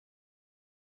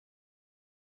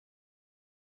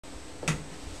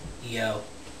Yo,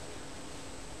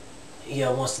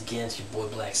 once again, it's your boy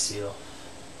Black Seal.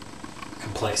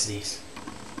 Complexities.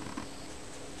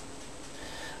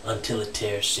 Until It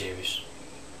Tears series.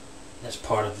 That's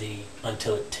part of the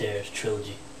Until It Tears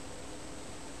trilogy.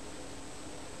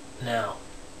 Now,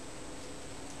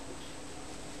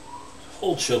 the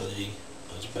whole trilogy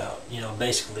is about,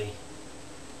 basically,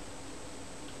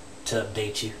 to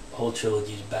update you, the whole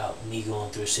trilogy is about me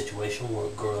going through a situation where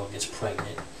a girl gets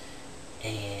pregnant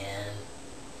and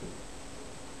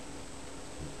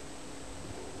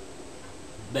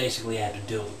basically I have to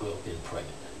deal with a girl getting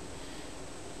pregnant.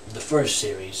 The first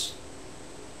series,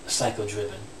 Psycho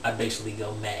Driven, I basically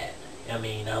go mad. I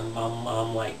mean, I'm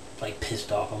like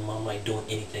pissed off. I'm like doing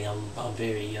anything. I'm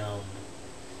very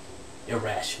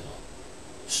irrational,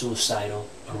 suicidal,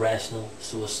 irrational,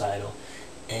 suicidal,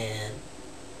 and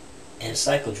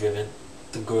Psycho Driven,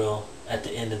 the girl at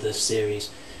the end of the series,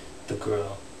 the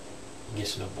girl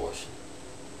gets an abortion,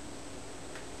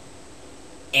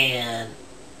 and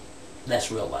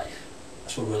that's real life.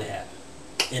 That's what really happened.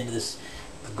 End of this,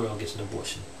 the girl gets an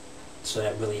abortion. So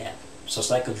that really happened. So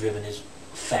Psycho Driven is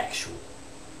factual.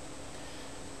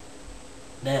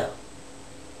 Now,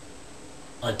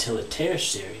 Until It Tears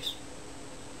series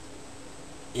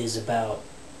is about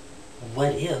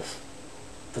what if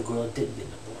the girl didn't get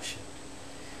an abortion?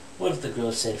 What if the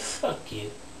girl said, fuck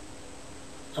you,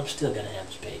 I'm still gonna have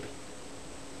this baby?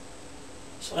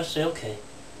 So I say, okay.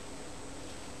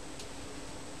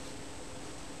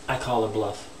 I call her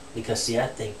bluff. Because see, I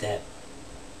think that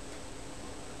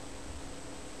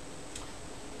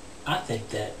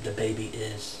the baby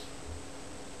is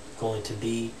going to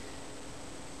be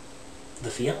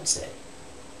the fiance.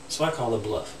 So I call her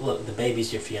bluff. Look, the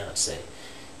baby's your fiance.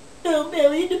 No,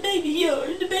 Melly, the baby's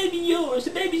yours, the baby's yours,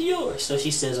 the baby's yours. So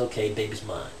she says, okay, baby's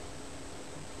mine.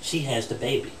 She has the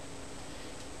baby.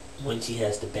 When she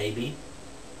has the baby,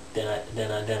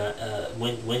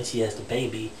 when she has the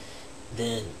baby,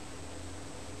 then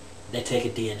they take a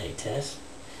DNA test.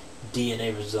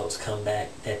 DNA results come back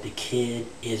that the kid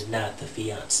is not the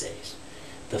fiance's.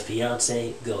 The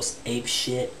fiance goes ape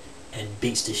shit and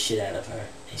beats the shit out of her,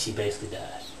 and she basically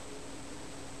dies.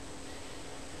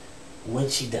 When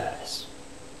she dies,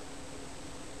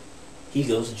 he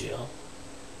goes to jail,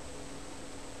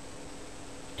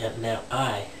 and now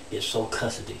I get sole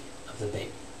custody of the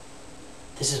baby.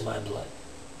 This is my blood.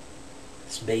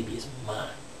 This baby is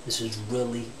mine. This is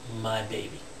really my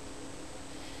baby.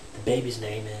 The baby's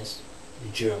name is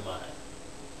Jeremiah.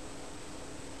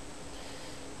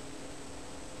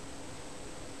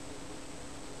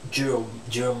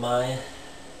 Jeremiah,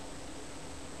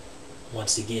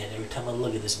 once again, every time I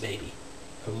look at this baby,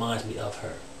 it reminds me of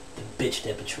her, the bitch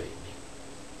that betrayed me.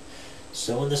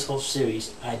 So in this whole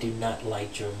series, I do not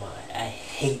like Jeremiah. I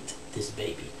hate this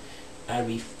baby. I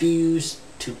refuse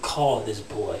to call this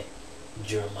boy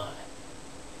Jeremiah.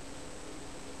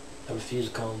 I refuse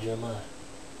to call him Jeremiah.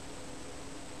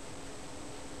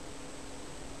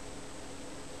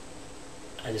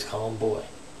 I just call him boy.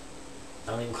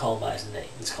 I don't even call him by his name.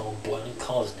 I just call him boy. I don't even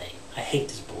call his name. I hate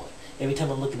this boy. Every time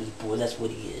I look at this boy, that's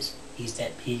what he is. He's the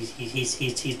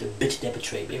bitch that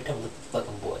betrayed me. Every time I look at the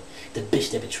fucking boy, the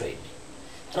bitch that betrayed me.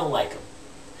 I don't like him.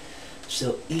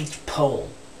 So each poem,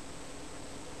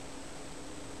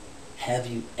 have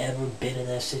you ever been in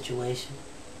that situation?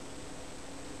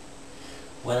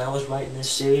 When I was writing this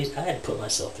series, I had to put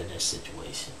myself in this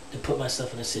situation. To put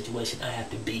myself in this situation, I have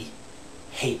to be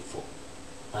hateful.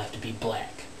 I have to be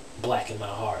black. Black in my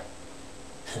heart.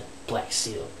 Black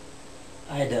Seal.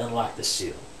 I had to unlock the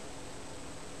seal.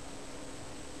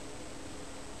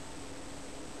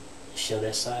 Show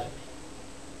that side of me.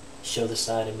 Show the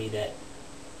side of me that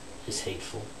is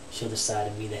hateful. Show the side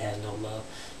of me that has no love.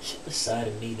 Show the side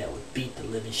of me that would beat the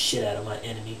living shit out of my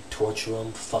enemy, torture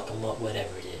them, fuck them up,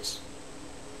 whatever it is.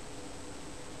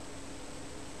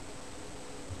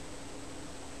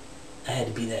 I had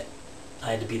to be that. I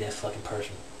had to be that fucking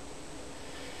person.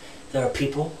 There are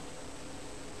people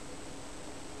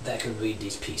that could read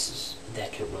these pieces,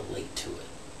 that could relate to it,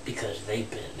 because they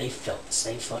felt the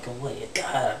same fucking way.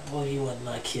 God, boy, if you wasn't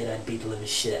my kid, I'd beat the living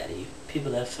shit out of you.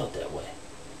 People that felt that way.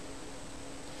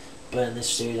 But in this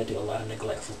series, I do a lot of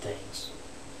neglectful things.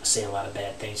 I say a lot of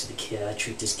bad things to the kid. I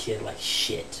treat this kid like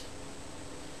shit.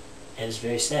 And it's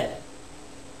very sad,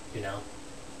 you know?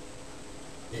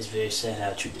 It's very sad how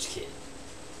I treat this kid.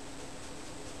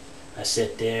 I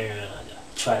sit there and I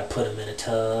try to put him in a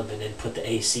tub and then put the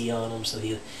AC on him so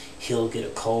he'll get a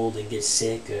cold and get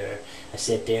sick. Or I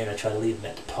sit there and I try to leave him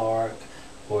at the park.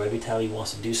 Or every time he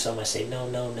wants to do something, I say, no,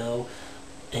 no, no.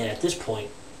 And at this point,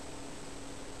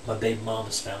 my baby mom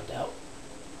has found out.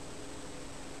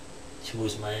 She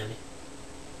moves to Miami.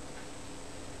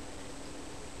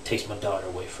 Takes my daughter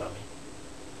away from me.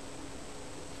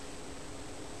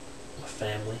 My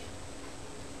family.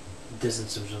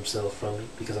 Distances himself from me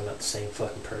because I'm not the same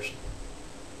fucking person.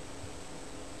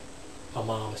 My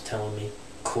mom is telling me,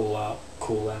 cool out,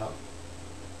 cool out.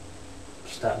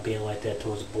 Stop being like that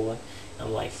towards a boy.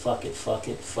 I'm like, fuck it, fuck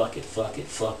it, fuck it, fuck it,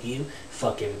 fuck you,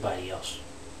 fuck everybody else.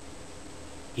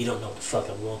 You don't know what the fuck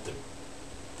I'm going through.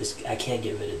 I can't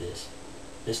get rid of this.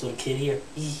 This little kid here,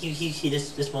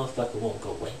 this motherfucker won't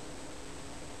go away.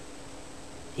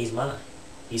 He's mine.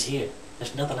 He's here.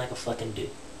 There's nothing I can fucking do.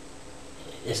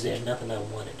 There's nothing I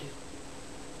want to do.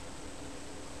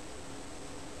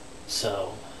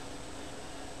 So,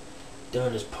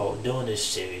 during this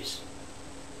series,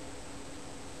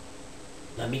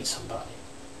 I meet somebody.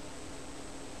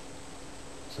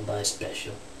 Somebody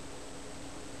special.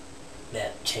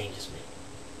 That changes me.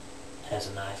 That has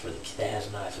an eye for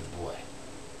the boy.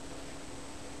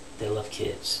 They love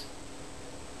kids.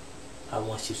 I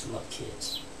once used to love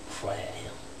kids before I had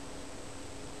him.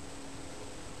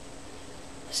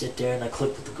 I sit there and I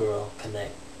click with the girl,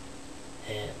 connect,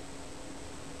 and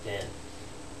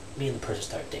me and the person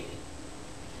start dating.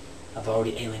 I've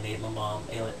already alienated my mom,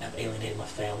 I've alienated my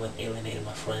family, I've alienated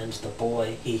my friends. The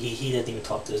boy, he doesn't even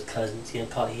talk to his cousins. He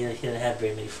doesn't have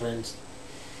very many friends.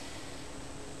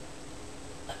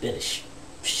 I've been a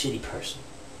shitty person.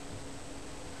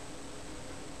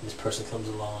 This person comes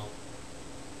along.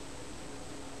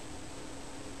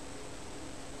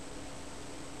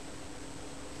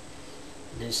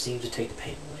 And it seems to take the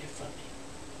pain away from me.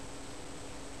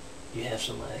 You have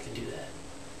somebody that can do that.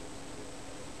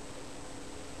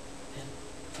 And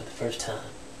for the first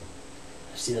time,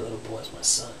 I see that little boy as my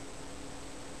son.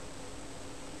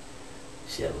 I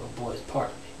see that little boy as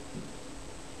part of me.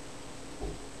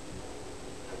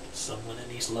 Someone that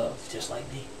needs love, just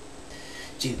like me.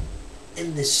 See,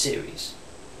 in this series,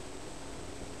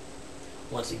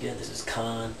 once again, this is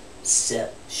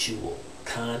conceptual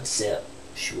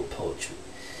poetry.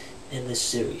 In this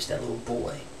series, that little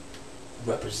boy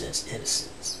represents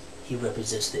innocence. He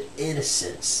represents the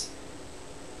innocence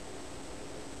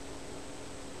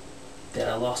that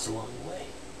I lost along the way.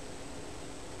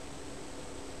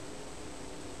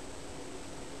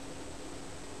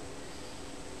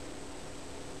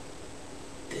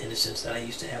 The innocence that I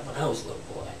used to have when I was a little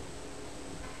boy.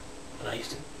 When I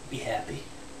used to be happy.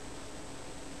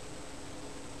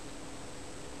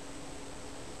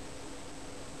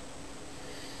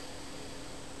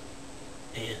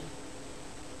 And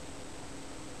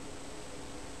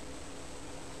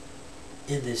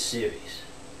in this series,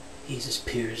 he's as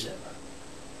pure as ever.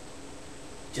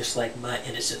 Just like my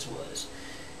innocence was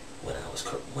when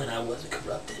I wasn't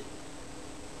corrupted.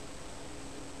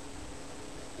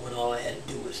 When all I had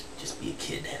to do was just be a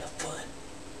kid and have fun.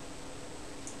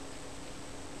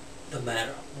 No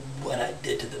matter what I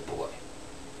did to the boy,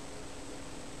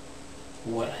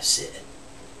 what I said.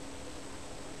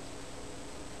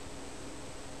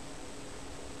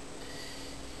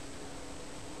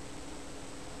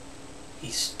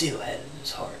 He still had it in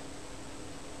his heart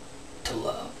to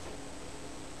love.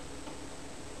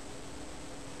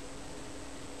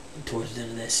 And towards the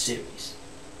end of that series,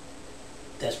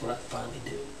 that's what I finally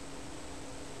do.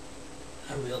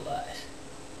 I realized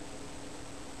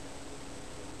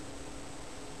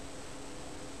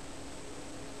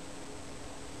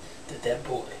that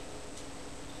boy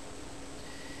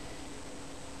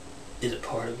is a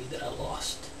part of me that I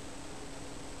lost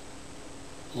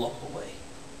along the way.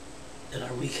 And I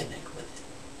reconnect with it.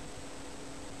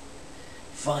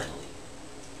 Finally,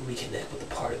 reconnect with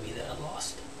the part of me that I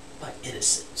lost. My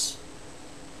innocence.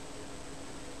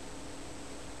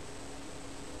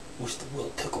 Which the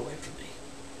world took away from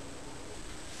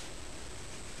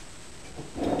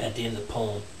me. At the end of the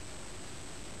poem,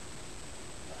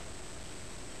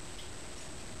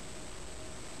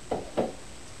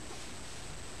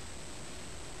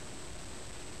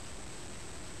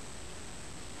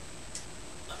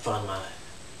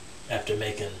 after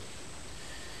making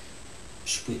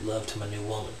sweet love to my new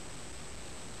woman,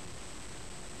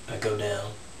 I go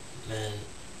down and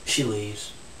she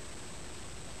leaves.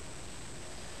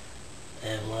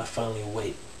 And when I finally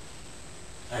awake,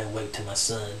 I awake to my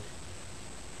son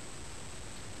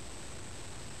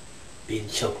being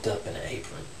choked up in an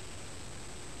apron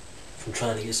from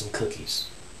trying to get some cookies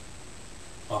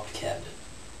off the cabinet.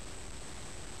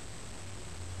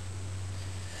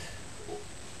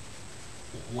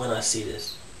 When I see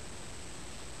this,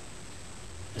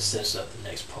 it sets up the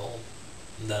next poem,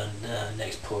 the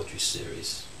next poetry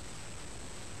series,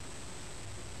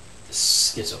 the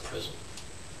Schizoprism.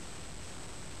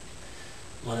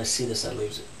 When I see this, I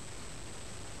lose it.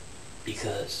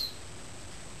 Because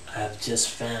I've just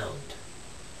found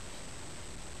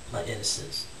my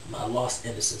innocence. My lost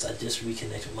innocence. I just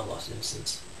reconnected with my lost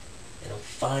innocence. And I'm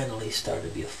finally starting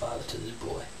to be a father to this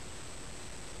boy.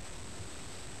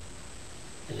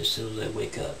 And as soon as I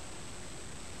wake up,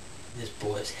 this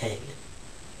boy is hanging,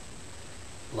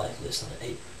 lifeless on an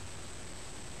apron.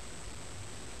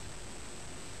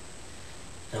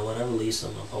 Now when I release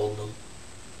him, I'm holding him,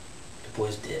 the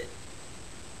boy's dead.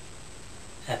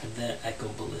 After that, I go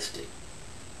ballistic.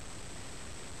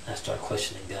 I start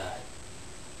questioning God.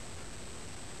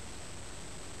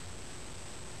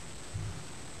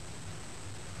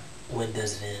 When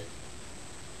does it end?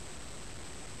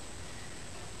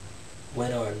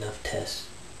 When are enough tests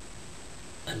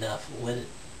enough? When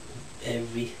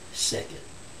every second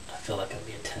I feel like I'm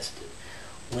being tested?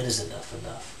 When is enough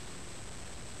enough?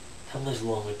 How much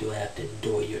longer do I have to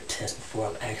endure your test before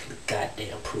I'm actually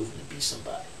goddamn proven to be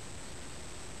somebody?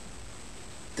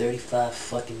 35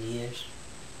 fucking years?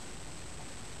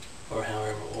 Or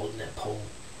however old in that poem.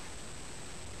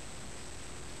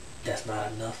 That's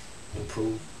not enough to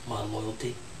prove my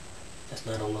loyalty. That's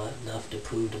not enough to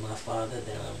prove to my father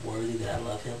that I'm worthy, that I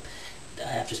love him. That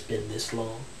I have to spend this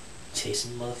long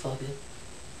chasing the motherfucker?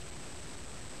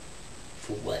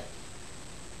 For what?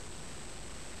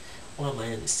 Why am I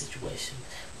in this situation?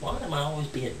 Why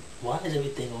is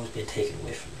everything always being taken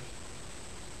away from me?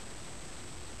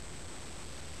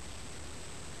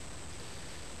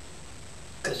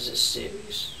 Because it's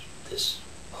serious. This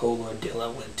whole ordeal I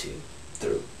went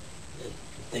through, and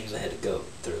things I had to go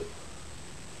through,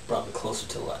 brought me closer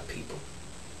to a lot of people.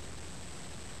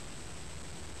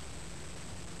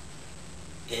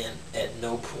 And at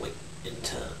no point in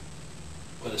time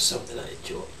was it something I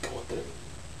enjoyed going through.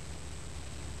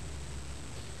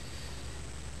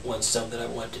 Wasn't something I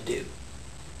wanted to do.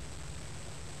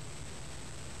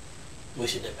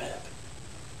 Wish it never happened.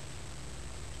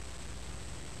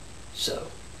 So,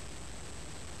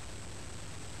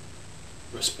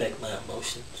 respect my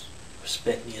emotions.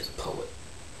 Respect me as a poet.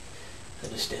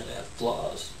 Understand I have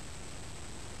flaws.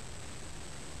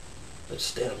 But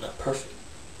understand I'm not perfect.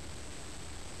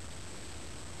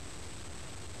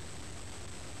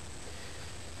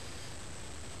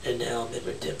 And now I'm in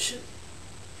redemption.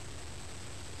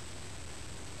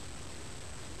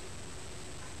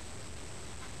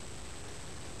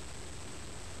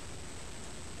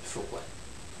 For what?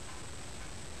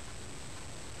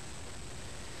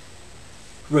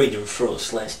 Radio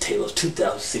Referral / Taylor's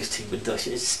 2016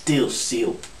 production is still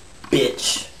sealed,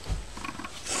 bitch.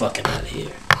 Fucking out of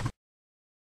here.